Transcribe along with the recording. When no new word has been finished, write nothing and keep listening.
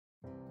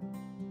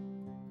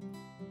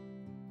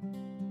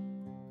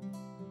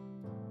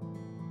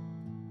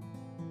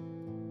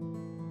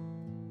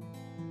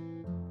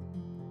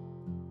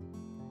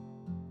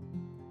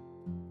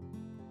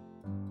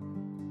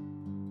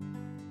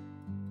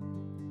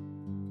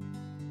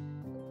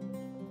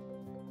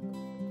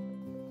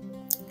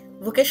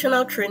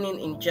Vocational training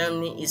in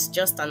Germany is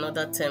just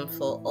another term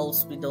for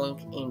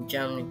Ausbildung in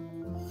Germany.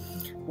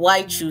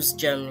 Why choose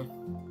Germany?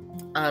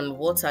 And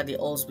what are the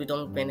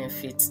Ausbildung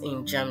benefits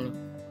in Germany?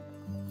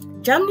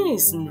 Germany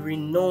is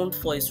renowned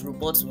for its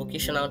robust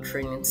vocational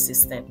training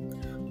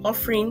system,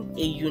 offering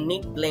a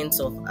unique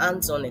blend of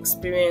hands-on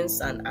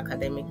experience and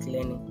academic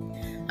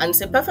learning. And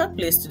it's a perfect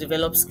place to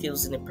develop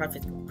skills in a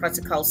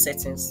practical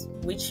settings,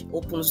 which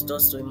opens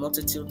doors to a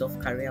multitude of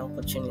career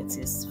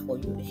opportunities for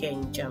you here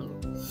in Germany.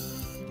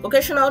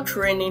 Vocational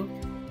training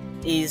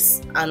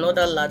is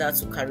another ladder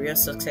to career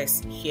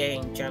success here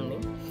in Germany,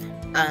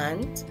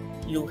 and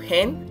you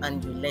earn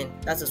and you learn.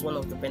 That is one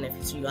of the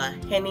benefits. You are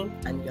earning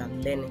and you are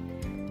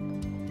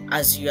learning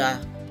as you are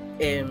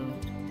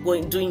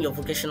doing your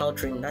vocational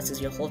training. That is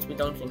your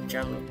Ausbildung in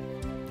Germany.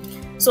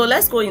 So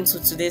let's go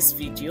into today's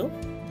video.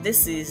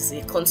 This is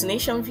a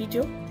continuation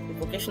video, a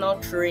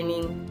vocational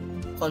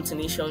training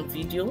continuation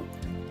video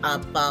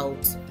about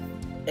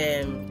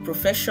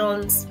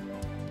professions.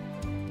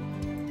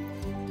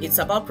 It's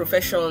about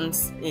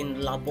professions in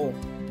labor.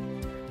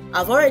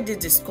 I've already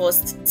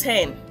discussed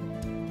 10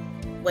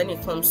 when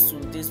it comes to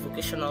this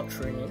vocational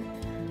training.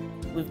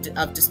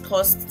 I've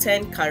discussed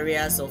 10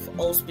 careers of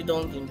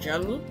Ausbildung in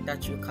Germany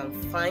that you can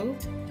find.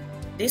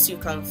 This you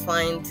can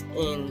find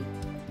in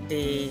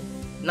the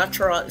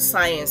natural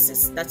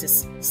sciences, that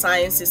is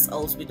sciences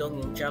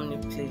Ausbildung in Germany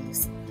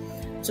playlist.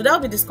 Today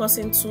I'll be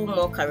discussing 2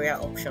 more career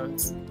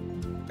options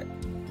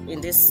in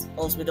this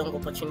Ausbildung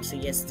opportunity,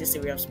 yes, this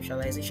area of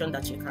specialization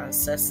that you can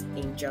access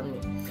in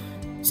Germany.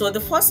 So the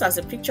first, as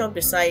the picture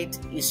beside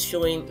is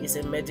showing, is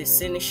a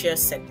medizinische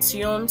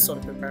Sektion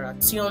und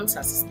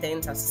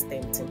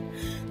Preparationsassistentin.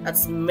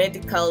 That's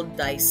medical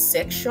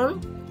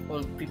dissection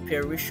and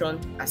preparation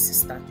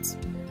assistant.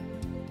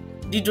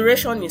 The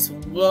duration is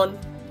 1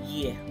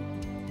 year.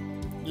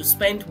 You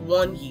spend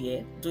 1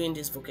 year doing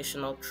this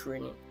vocational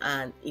training,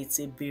 and it's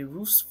a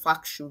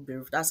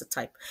Berufsfachschulberuf. That's a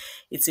type.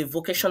 It's a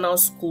vocational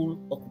school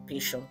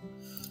occupation.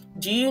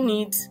 Do you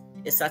need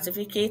a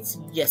certificate?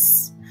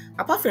 Yes.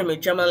 Apart from a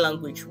German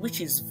language, which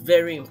is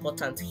very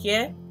important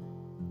here,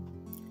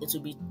 it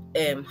will be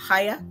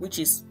higher, which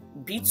is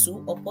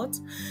B2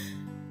 upwards.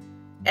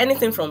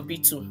 Anything from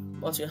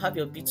B2. Once you have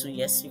your B2,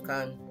 yes, you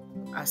can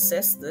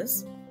access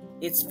this.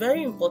 It's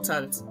very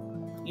important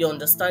you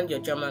understand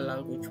your German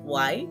language.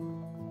 Why?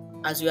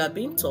 As you are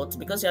being taught,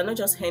 because you are not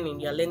just learning,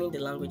 you are learning the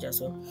language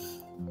as well.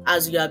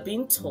 As you are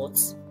being taught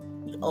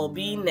or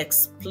being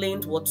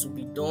explained what to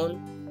be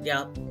done, there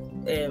are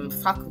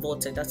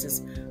Fachworte, that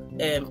is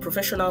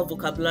professional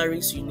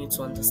vocabularies you need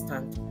to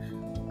understand.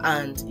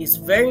 And it's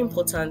very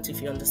important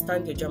if you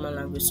understand your German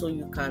language so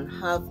you can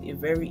have a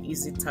very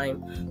easy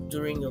time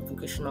during your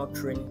vocational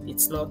training.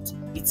 It's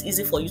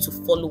easy for you to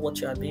follow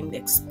what you are being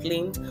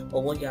explained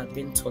or what you are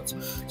being taught.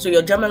 So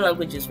your German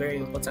language is very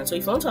important. So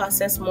if you want to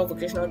access more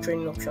vocational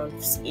training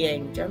options here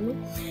in Germany,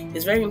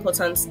 it's very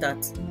important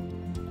that,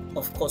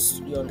 of course,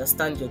 you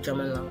understand your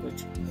German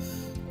language.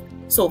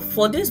 So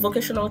for this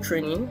vocational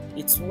training,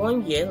 it's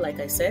 1 year, like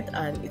I said,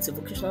 and it's a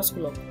vocational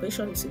school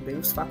occupation. It's a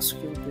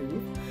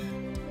Berufsfachschulberuf.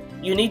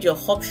 You need your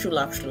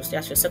Hauptschulabschluss,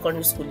 that's your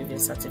secondary school leaving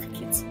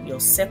certificate.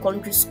 Your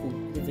secondary school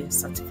leaving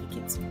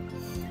certificate.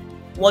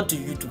 What do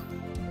you do?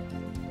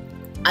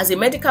 As a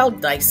medical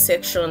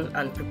dissection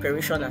and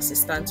preparation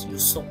assistant, you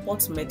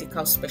support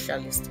medical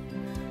specialists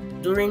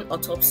during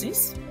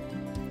autopsies,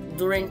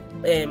 during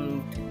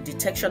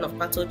detection of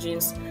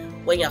pathogens,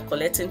 when you are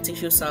collecting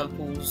tissue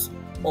samples,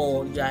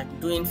 or you are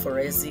doing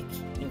forensic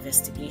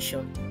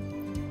investigation.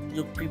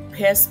 You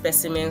prepare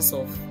specimens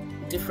of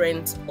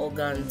different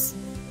organs,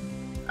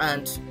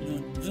 and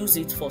you use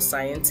it for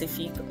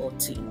scientific or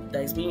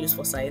that is being used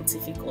for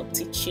scientific or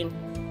teaching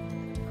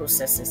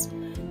processes.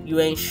 You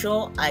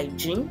ensure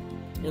hygiene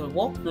in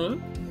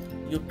workroom.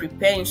 You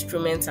prepare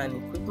instruments and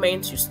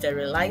equipment. You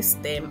sterilize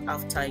them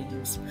after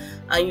use,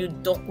 and you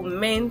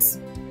document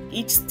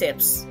each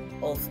steps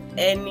of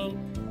any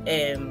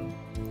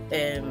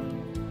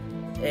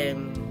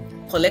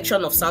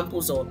collection of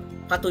samples or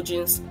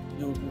pathogens.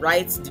 You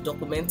write the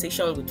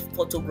documentation with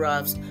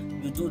photographs.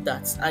 You do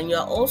that, and you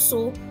are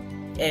also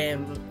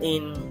in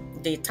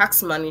the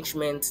tax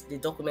management, the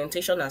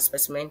documentation and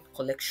specimen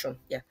collection.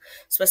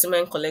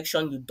 Specimen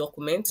collection, you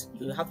document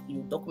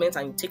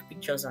and you take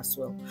pictures as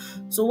well.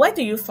 So where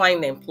do you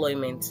find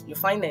employment? You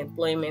find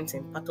employment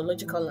in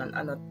pathological and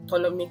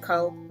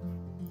anatomical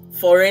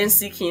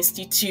forensic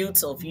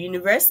institutes of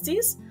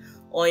universities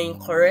or in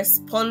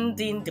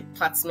corresponding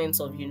departments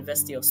of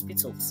university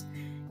hospitals.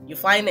 You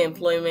find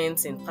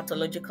employment in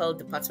pathological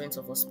departments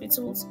of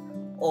hospitals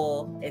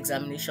or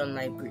examination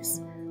libraries.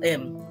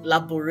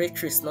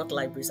 Laboratories, not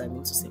libraries, I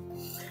mean to say.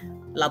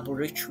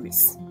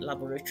 Laboratories,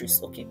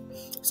 okay.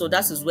 So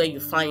that is where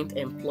you find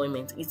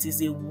employment. It is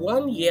a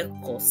 1 year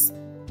course,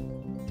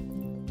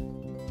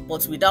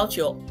 but without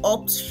your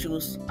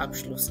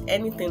Hauptschulabschluss,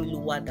 anything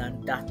lower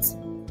than that,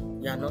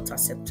 you are not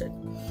accepted.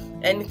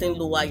 Anything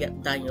lower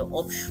than your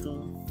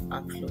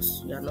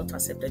Hauptschulabschluss, you are not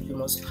accepted. You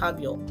must have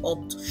your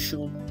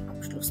Hauptschulabschluss.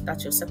 Bildungsabschluss.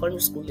 That's your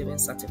secondary school leaving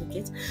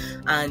certificate,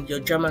 and your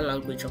German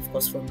language, of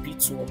course, from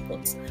B2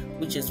 upwards,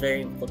 which is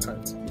very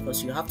important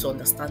because you have to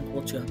understand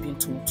what you have been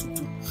told to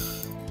do.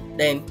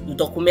 Then you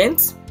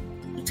document,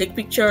 you take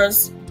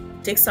pictures,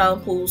 take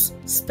samples,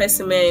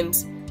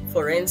 specimens,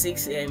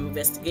 forensics,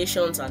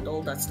 investigations, and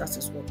all that. That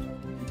is what you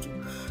do.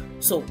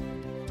 So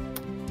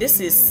this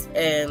is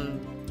the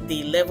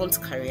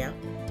 11th career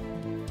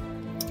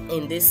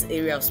in this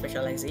area of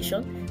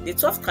specialization. The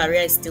 12th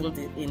career is still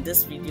in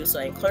this video, so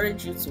I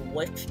encourage you to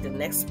watch the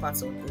next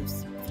part of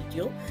this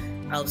video.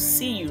 I'll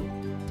see you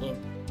in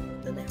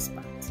the next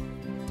part.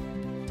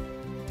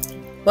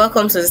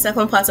 Welcome to the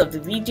second part of the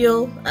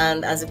video,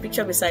 and as the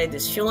picture beside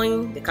is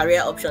showing, the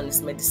career option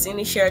is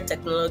Medizinische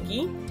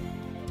Technologie,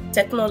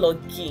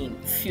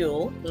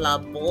 für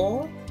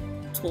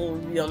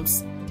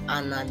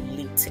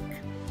Laboratoriumsanalytik.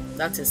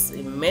 That is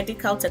a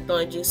medical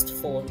technologist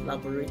for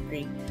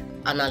laboratory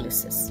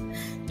analysis.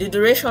 The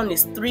duration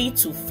is 3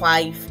 to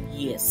 5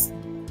 years.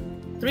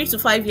 3 to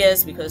 5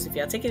 years because if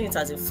you are taking it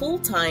as a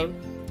full-time,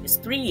 it's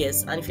 3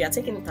 years, and if you are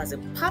taking it as a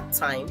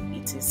part-time,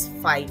 it is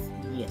 5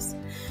 years.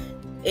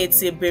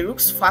 It's a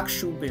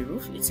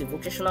Berufsfachschulberuf. It's a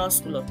vocational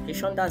school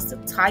occupation. That's the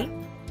type.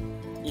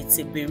 It's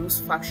a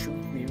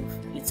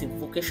Berufsfachschulberuf. It's a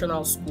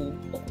vocational school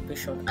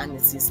occupation, and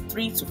it is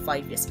 3 to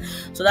 5 years.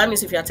 So that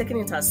means if you are taking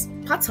it as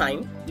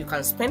part-time, you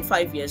can spend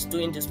 5 years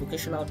doing this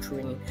vocational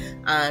training,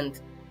 and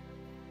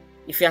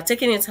if you are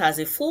taking it as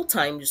a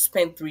full-time, you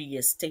spend 3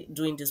 years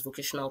doing this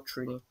vocational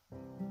training.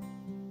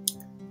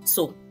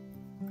 So,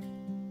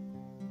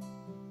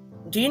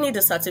 do you need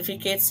a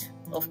certificate?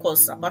 Of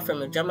course, apart from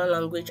your German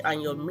language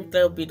and your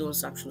Mittlere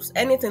Bildungsabschluss,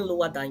 anything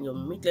lower than your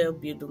Mittlere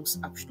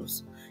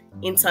Bildungsabschluss,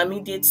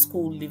 intermediate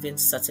school leaving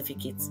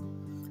certificate,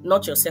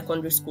 not your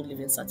secondary school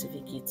leaving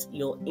certificate,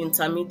 your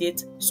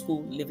intermediate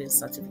school leaving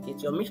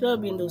certificate, your Mittlere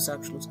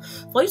Bildungsabschluss,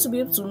 for you to be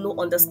able to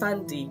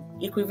understand the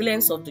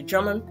equivalence of the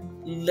German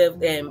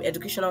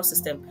educational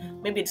system.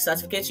 Maybe the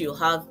certificate you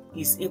have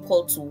is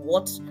equal to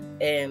what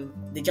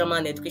the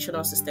German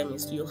educational system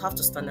is. You have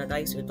to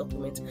standardize your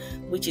document,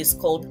 which is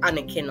called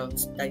Anerkennung,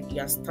 that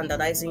you are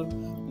standardizing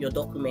your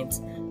document.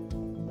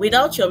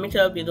 Without your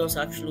Mittlere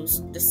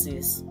Bildungsabschluss,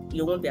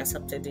 you won't be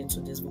accepted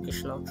into this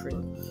vocational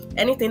training.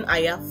 Anything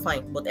higher,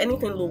 fine, but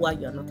anything lower,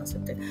 you are not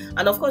accepted.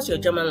 And of course, your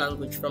German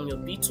language from your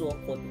B2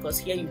 upward, because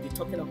here you'll be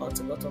talking about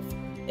a lot of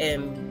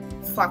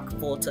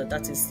Fachwörter,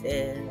 that is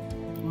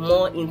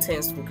more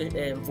intense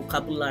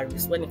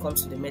vocabularies when it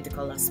comes to the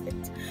medical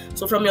aspect.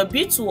 So from your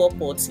B2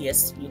 upwards,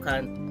 yes, you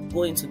can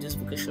go into this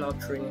vocational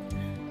training.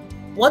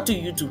 What do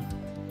you do?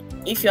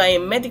 If you are a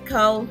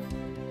medical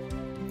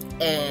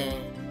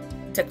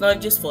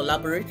technologist for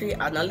laboratory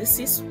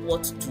analysis,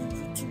 what do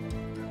you do?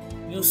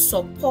 You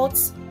support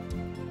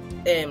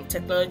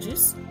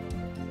technologies.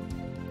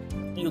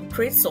 You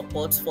create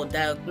support for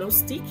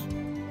diagnostic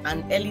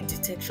and early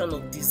detection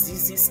of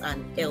diseases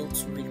and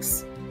health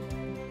risks.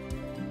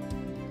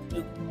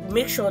 You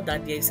make sure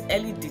that there is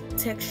early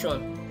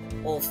detection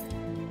of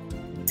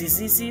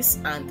diseases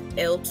and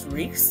health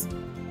risks.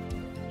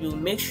 You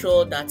make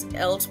sure that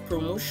health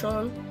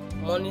promotion,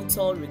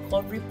 monitor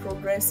recovery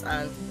progress,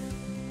 and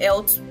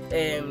health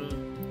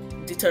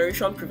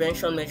deterioration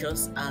prevention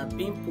measures are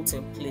being put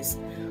in place.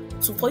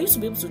 So for you to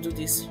be able to do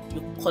this,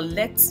 you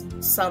collect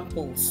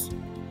samples,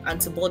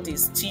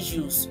 antibodies,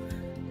 tissues,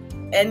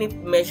 any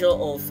measure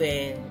of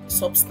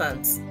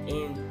substance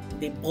in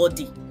the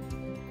body,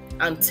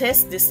 and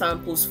test the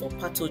samples for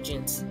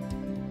pathogens.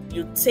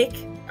 You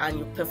take and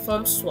you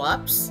perform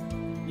swabs.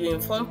 You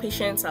inform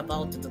patients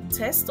about the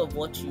test of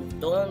what you've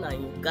done,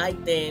 and you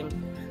guide them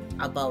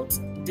about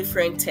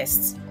different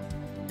tests.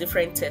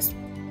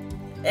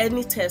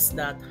 Any test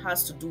that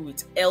has to do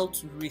with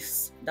health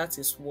risks, that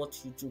is what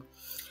you do.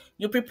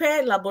 You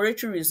prepare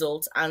laboratory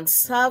results and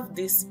serve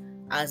this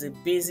as a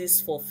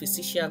basis for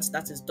physicians,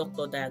 that is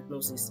doctor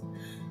diagnosis.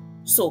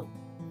 So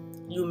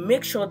you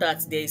make sure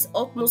that there is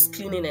utmost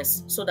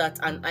cleanliness, so that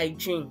an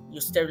hygiene,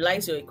 you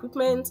sterilize your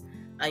equipment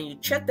and you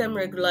check them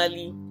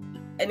regularly,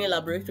 any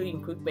laboratory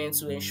equipment,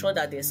 to ensure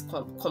that there's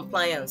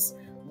compliance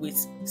with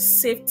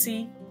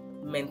safety,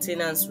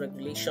 maintenance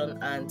regulation,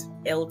 and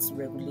health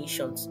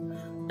regulations.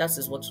 That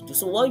is what you do.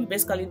 So what you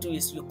basically do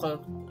is you come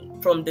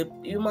from the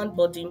human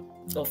body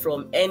or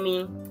from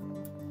any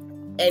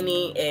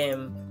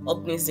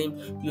organism,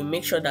 you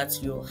make sure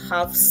that you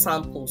have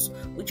samples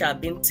which are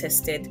being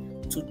tested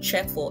to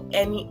check for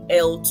any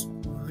health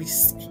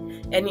risk.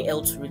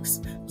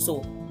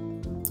 So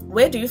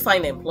where do you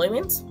find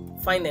employment?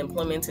 Find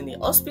employment in the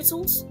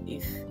hospitals.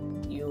 If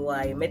you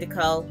are a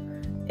medical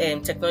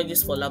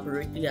technologist for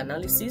laboratory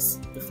analysis,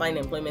 you find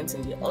employment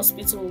in the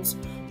hospitals.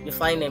 You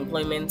find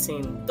employment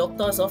in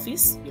doctor's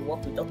office. You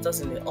work with doctors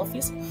in the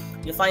office.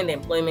 You find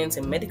employment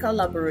in medical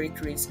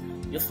laboratories.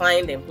 You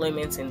find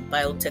employment in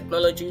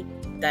biotechnology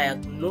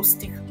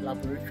diagnostic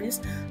laboratories,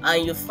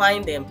 and you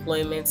find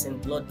employment in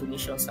blood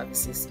donation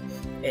services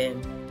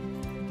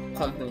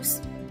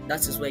companies.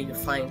 That is where you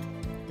find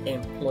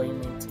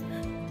employment.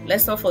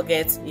 Let's not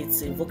forget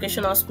it's a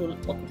vocational school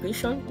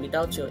occupation.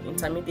 Without your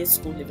intermediate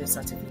school leaving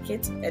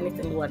certificate,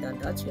 anything lower than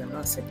that, you are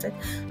not accepted.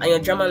 And your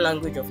German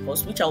language, of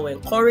course, which I will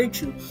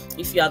encourage you.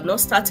 If you have not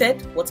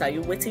started, what are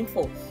you waiting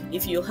for?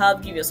 If you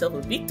have, give yourself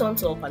a big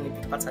thumbs up and a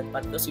big pat on the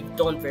back because you've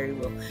done very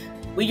well.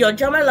 With your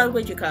German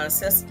language, you can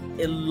access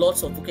a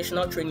lot of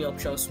vocational training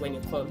options when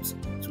it comes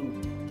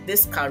to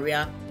this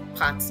career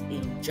path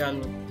in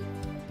Germany.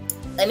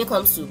 When it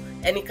comes to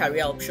any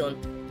career option,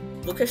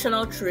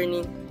 vocational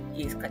training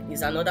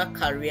is another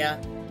career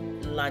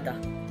ladder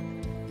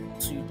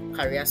to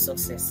career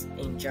success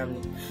in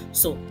Germany.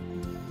 So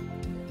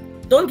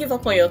don't give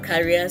up on your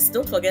careers.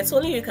 Don't forget,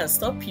 only you can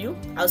stop you.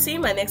 I'll see you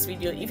in my next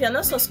video. If you're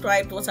not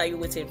subscribed, what are you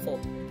waiting for?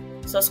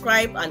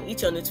 Subscribe and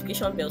hit your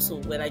notification bell so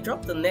when I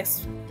drop the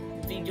next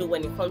video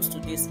when it comes to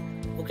these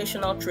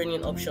vocational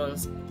training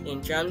options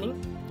in Germany,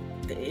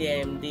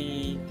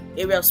 the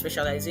area of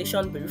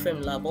specialization,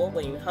 Berufung Labor,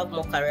 when you have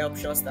more career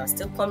options that are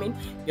still coming,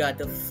 you are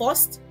the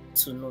first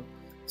to know.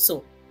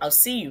 So I'll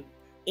see you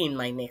in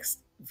my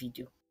next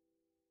video.